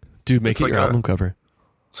color. Dude, make it your album cover.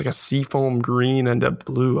 It's like a seafoam green and a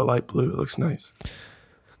blue, a light blue. It looks nice.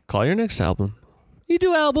 Call your next album. You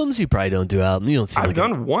do albums? You probably don't do albums. You don't seem I've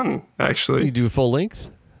done one, actually. You do full length?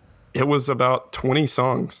 It was about 20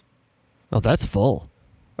 songs. Oh, that's full.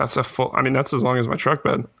 That's that's as long as my truck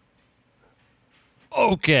bed.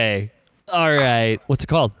 Okay. All right. What's it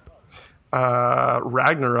called?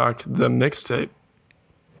 Ragnarok, the mixtape.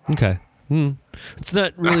 Okay. It's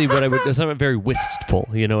not really what I would. It's not very wistful.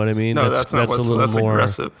 You know what I mean? No, that's not wistful. That's more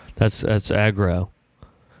aggressive. That's aggro.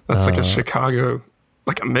 That's like a Chicago,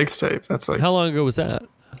 like a mixtape. That's like. How long ago was that?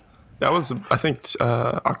 That was, I think,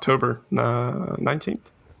 October 19th.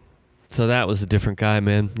 So that was a different guy,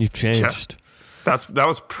 man. You've changed. Yeah. That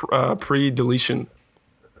was pre-deletion.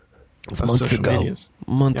 It's of months social ago. medias.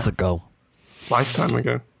 Months Yeah. ago. Lifetime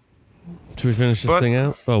ago. Should we finish this But thing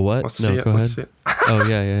out? Oh, what? Let's No, see it. go Let's ahead. see it. Oh,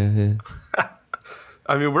 yeah.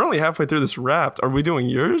 I mean, we're only halfway through this Wrapped. Are we doing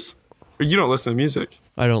yours? Or you don't listen to music?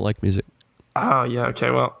 I don't like music. Oh, yeah. Okay,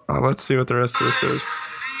 well, let's see what the rest of this is.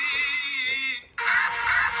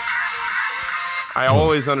 I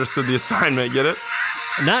always understood the assignment. Get it?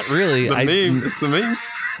 Not really. The meme. It's the meme.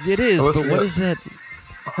 It is, but Listen what to is that?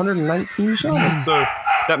 119 genres. So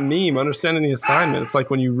that meme, understanding the assignment, it's like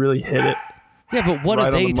when you really hit it. Yeah, but what Right are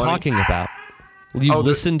on they the money. talking about? You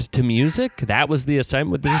listened to music? That was the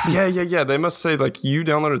assignment? Yeah. They must say, like, you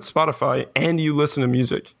downloaded Spotify and you listen to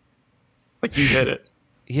music. Like, you hit it.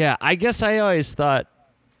 Yeah, I guess I always thought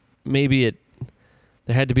maybe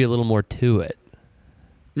there had to be a little more to it.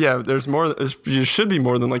 Yeah, there's more. There should be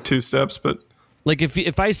more than like 2 steps, but Like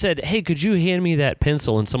if I said, "Hey, could you hand me that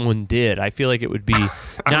pencil?" and someone did, I feel like it would be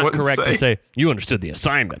not wouldn't correct to say. say you understood the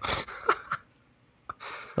assignment.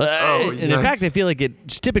 And in fact, yikes. I feel like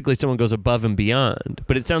typically someone goes above and beyond,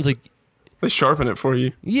 but it sounds like they sharpen it for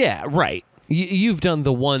you. yeah, right. You've done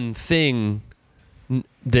the one thing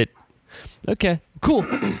that. Okay, cool.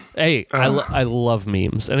 Hey, I love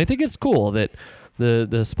memes, and I think it's cool that the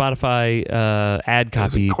Spotify ad It's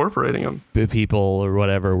copy incorporating them. people or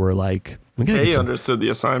whatever were like, we gotta They get some. understood the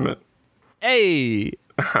assignment. Hey,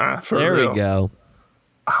 For there real. we go.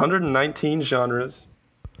 119 genres,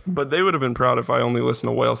 but they would have been proud if I only listened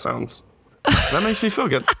to whale sounds. That makes me feel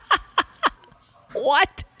good.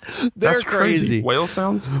 What? They're That's crazy. Whale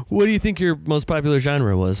sounds? What do you think your most popular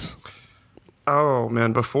genre was? Oh,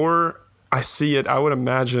 man. Before I see it, I would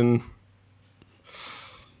imagine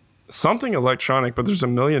something electronic, but there's a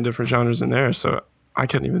million different genres in there, so I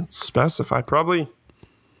couldn't even specify. Probably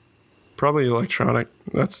electronic.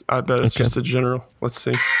 I bet it's Okay. just a general. Let's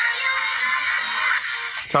see.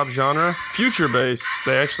 Top genre? Future bass.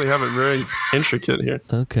 They actually have it very intricate here.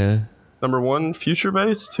 Okay. Number 1, future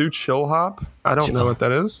bass. 2, chill hop. I don't know what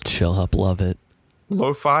that is. Chill up, love it.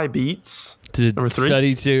 Lo-fi beats. Did Number 3.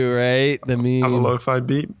 study too, right? The meme. I'm a lo-fi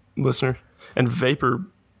beat listener. And vapor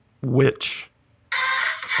witch.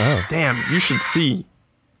 Oh. Damn, you should see.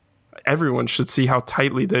 Everyone should see how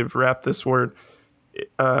tightly they've wrapped this word.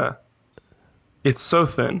 It's so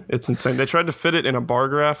thin. It's insane. They tried to fit it in a bar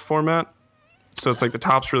graph format. So it's like the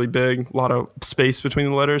top's really big, a lot of space between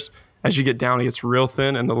the letters. As you get down, it gets real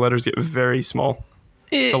thin and the letters get very small.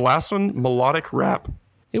 The last one, melodic rap.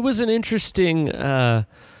 It was an interesting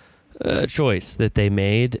choice that they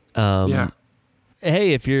made. Yeah.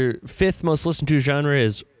 Hey, if your 5th most listened to genre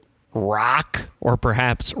is rock or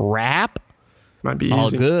perhaps rap, Might be All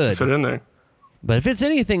easy good. to fit in there. but if it's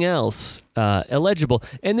anything else, illegible.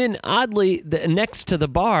 And then oddly, next to the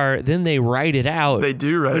bar, then they write it out. They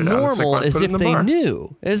do write it out. It's like, normal why as put it if in the they bar?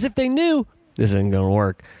 knew. As if they knew this isn't going to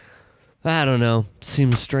work. I don't know.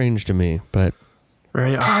 Seems strange to me, but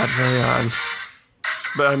Very odd, very odd.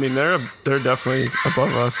 But I mean, they're definitely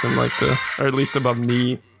above us and or at least above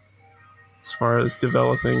me as far as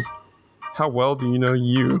developing. How well do you know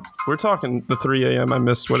you? We're talking the 3 a.m. I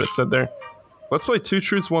missed what it said there. Let's play 2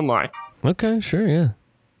 Truths, 1 Lie. okay, sure, yeah.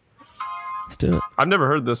 Let's do it. I've never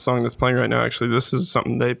heard this song that's playing right now, actually. This is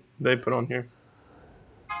something they put on here.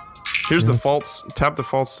 Here's the false, tap the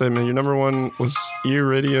false statement. Your number 1 was Ear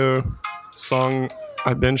Radio. Song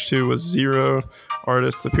I binged to was Zero.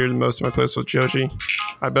 Artist that appeared the most in my playlist was Joji.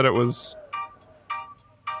 I bet it was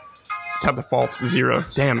tap the false, 0.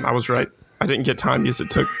 Damn, I was right. I didn't get time because it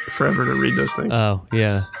took forever to read those things. Oh,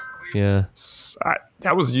 yeah. Yeah.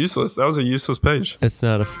 That was useless. That was a useless page. It's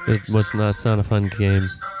not a fun game.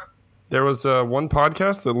 There was one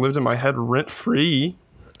podcast that lived in my head rent-free.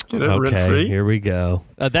 Get it? Okay, Rent-free? here we go.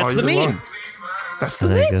 That's All the year meme. long. That's the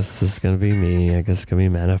And I meme. guess this is going to be me. I guess it's going to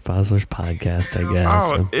be Matt F. Bosler's podcast, I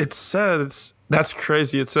guess. Oh, it says, that's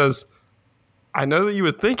crazy. It says, I know that you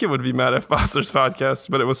would think it would be Matt F. Bosler's podcast,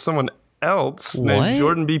 but it was someone else What? named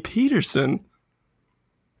Jordan B. Peterson.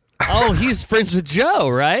 Oh, he's friends with Joe,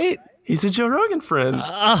 right? He's a Joe Rogan friend.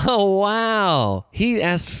 Oh, wow. He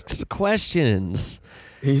asks questions.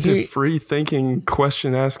 He's a free-thinking,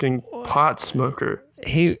 question-asking pot smoker.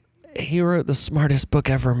 He wrote the smartest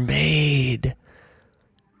book ever made.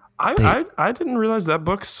 I didn't realize that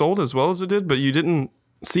book sold as well as it did, but you didn't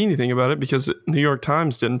see anything about it because New York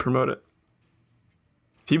Times didn't promote it.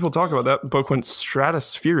 People talk about that book went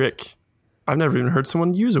stratospheric. I've never even heard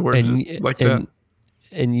someone use a word like that.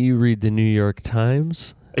 And you read the New York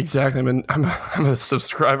Times? Exactly. I'm a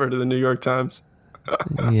subscriber to the New York Times.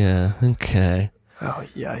 Yeah, okay. Oh,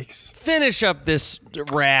 yikes. Finish up this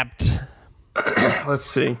Wrapped. Let's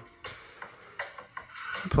see.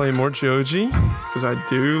 Play more Joji, because I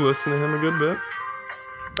do listen to him a good bit.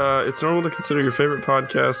 It's normal to consider your favorite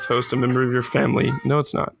podcast host a member of your family. No,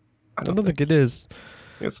 it's not. I don't think it is.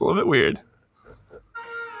 It's a little bit weird.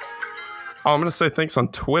 Oh, I'm going to say thanks on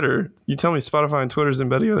Twitter. You tell me Spotify and Twitter's in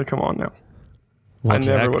bed together? Come on now. Well, I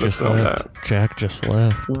never would have said that. Jack just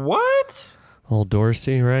left. What? Old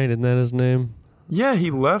Dorsey, right? Isn't that his name? Yeah,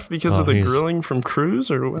 he left because of the grilling from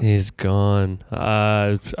Cruz, or what? He's gone.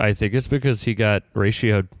 I think it's because he got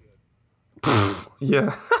ratioed.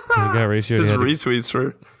 Yeah. He got ratioed. His retweets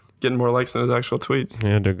were getting more likes than his actual tweets. He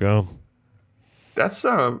had to go. That's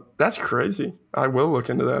crazy. I will look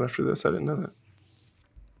into that after this. I didn't know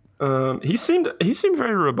that. He seemed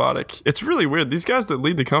very robotic. It's really weird. These guys that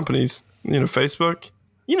lead the companies, Facebook,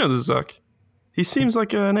 the Zuck. He seems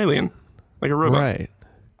like an alien, like a robot. Right.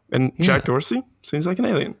 And Jack Dorsey seems like an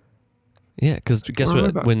alien. Yeah, because guess what?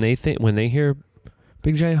 Robot. When they hear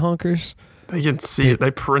big giant honkers, they can see it.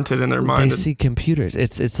 They print it in their mind. They see computers.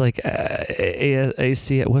 It's like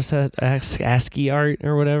ASCII. What's that? ASCII art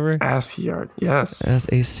or whatever. ASCII art. Yes.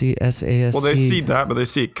 SASC. Well, they see that, but they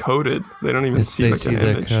see it coded. They don't even see like an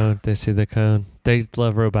image. They see the code. They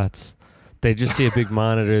love robots. They just see a big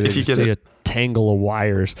monitor. They just see a tangle of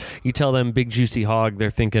wires. You tell them big juicy hog, they're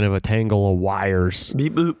thinking of a tangle of wires.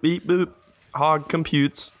 Beep boop, beep boop. Hog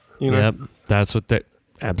computes. Yep. That's what they.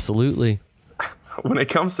 Absolutely. When it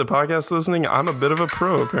comes to podcast listening, I'm a bit of a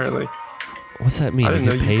pro, apparently. What's that mean?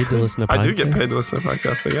 You get paid to listen to podcasts? I do get paid to listen to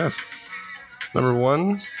podcasts, I guess. Number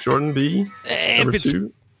 1, Jordan B. Number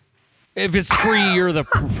 2. If it's free, you're the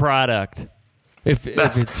product. If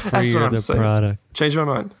it's free, you're the product. Change my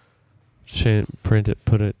mind. Print it,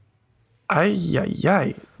 put it.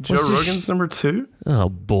 Joe Rogan's number 2? Oh,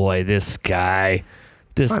 boy, this guy.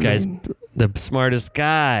 This guy's the smartest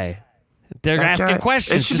guy. They're asking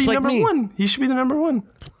questions. It should be like number 1. He should be the number 1.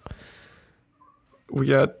 We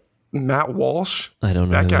got Matt Walsh. I don't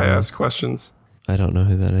know. That guy asks questions. I don't know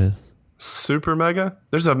who that is. Super Mega.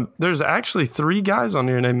 There's actually 3 guys on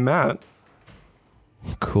here named Matt.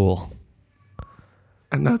 Cool.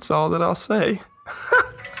 And that's all that I'll say.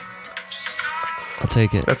 I'll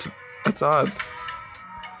take it. That's odd.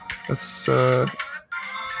 That's 70%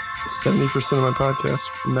 of my podcast.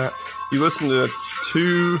 Matt, you listen to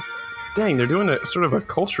 2. Dang, they're doing a sort of a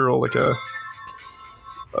cultural, like a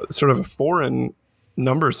sort of a foreign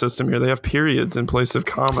number system here. They have periods in place of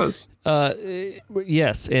commas.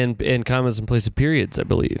 Yes, and commas in place of periods, I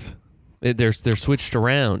believe. They're switched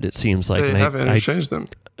around, it seems like. They haven't interchanged them.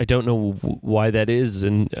 I don't know why that is,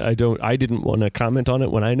 and I didn't want to comment on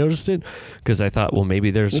it when I noticed it, because I thought, well,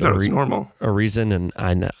 maybe there's a reason, and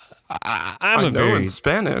I know in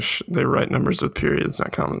Spanish they write numbers with periods,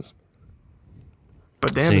 not commas.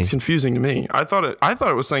 But damn, it's confusing to me. I thought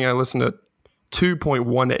it was saying I listened to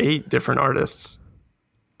 2.18 different artists.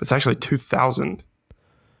 It's actually 2,000.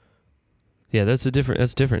 Yeah, that's different.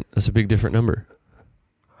 That's a big different number.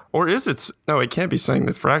 Or is it? No, it can't be saying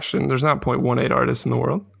the fraction. There's not 0.18 artists in the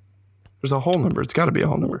world. There's a whole number. It's got to be a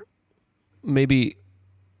whole number. Maybe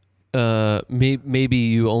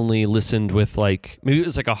you only listened with maybe it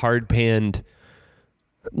was like a hard panned,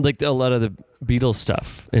 like a lot of the Beatles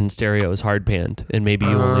stuff in stereo is hard panned, and maybe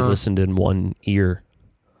you only listened in one ear.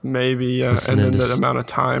 Maybe, yeah. And then that amount of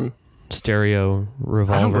time. Stereo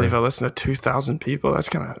Revolver. I don't believe I listened to 2,000 people. That's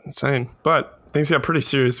kind of insane. But things got pretty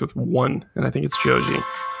serious with one, and I think it's Joji.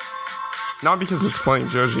 Not because it's playing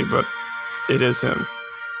Joji, but it is him.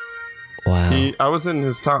 Wow. I was in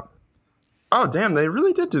his top. Oh, damn. They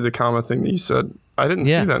really did do the comma thing that you said. I didn't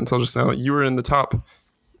see that until just now. You were in the top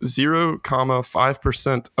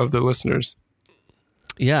 0.5% of the listeners.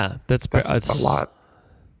 Yeah, that's a lot.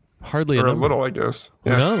 Hardly or a number. Little, I guess.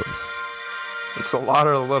 Yeah. Who knows? It's a lot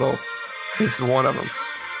or a little. It's one of them.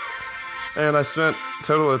 And I spent a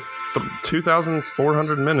total of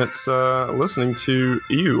 2,400 minutes listening to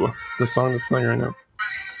You, the song that's playing right now.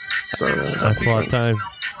 So that's a lot of time,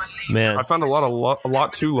 man. I found a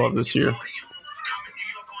lot to love this year.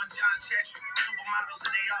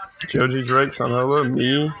 Joji, Drake, Sanola,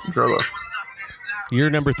 me, Drolo. You're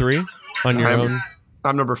number 3 on your own?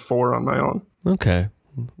 I'm number 4 on my own. Okay.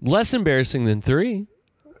 Less embarrassing than 3.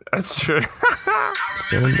 That's true.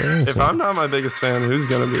 Still embarrassing. If I'm not my biggest fan, who's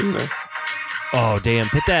going to be, Oh, damn.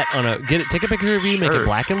 Put that on take a picture of you, make it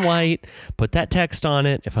black and white, put that text on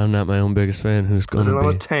it. If I'm not my own biggest fan, who's going to be? Put it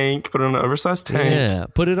on a tank, put it on an oversized tank. Yeah.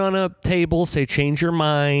 Put it on a table, say change your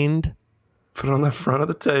mind. Put it on the front of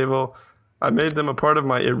the table. I made them a part of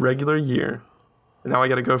my irregular year. And now I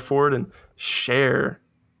got to go forward and share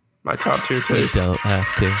my top tier taste. You don't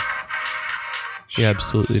have to. You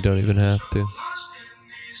absolutely don't even have to.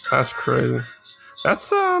 That's crazy. That's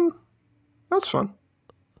fun.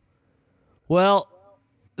 Well,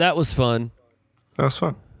 that was fun. That was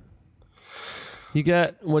fun. You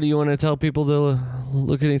got, what do you want to tell people to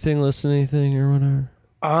look at anything, listen to anything, or whatever?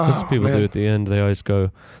 That's what people do at the end. They always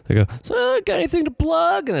go, so got anything to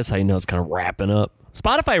plug? And that's how you know it's kind of wrapping up.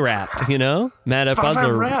 Spotify Wrapped, you know? Matt F.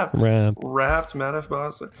 Bozza Wrapped, Matt F.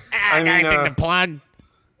 Bozza. I mean, got anything to plug?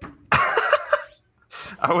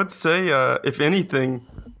 I would say, if anything,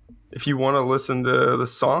 if you want to listen to the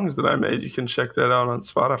songs that I made, you can check that out on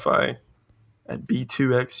Spotify at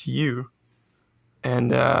B2XU.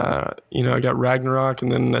 And, I got Ragnarok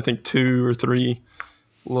and then I think 2 or 3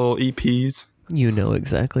 little EPs. You know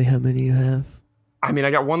exactly how many you have. I mean,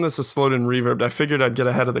 I got one that's a slowed in reverb. I figured I'd get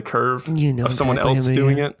ahead of the curve of someone else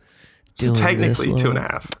doing it. So technically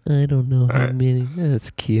 2.5. I don't know how many.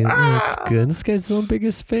 That's cute. That's good. This guy's the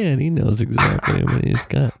biggest fan. He knows exactly how many he's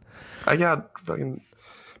got. I got fucking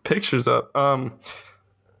pictures up.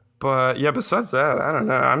 But yeah, besides that, I don't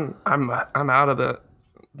know. I'm out of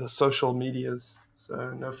the social medias,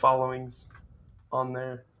 so no followings on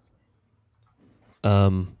there.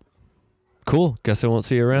 Cool. Guess I won't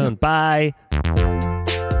see you around. Bye.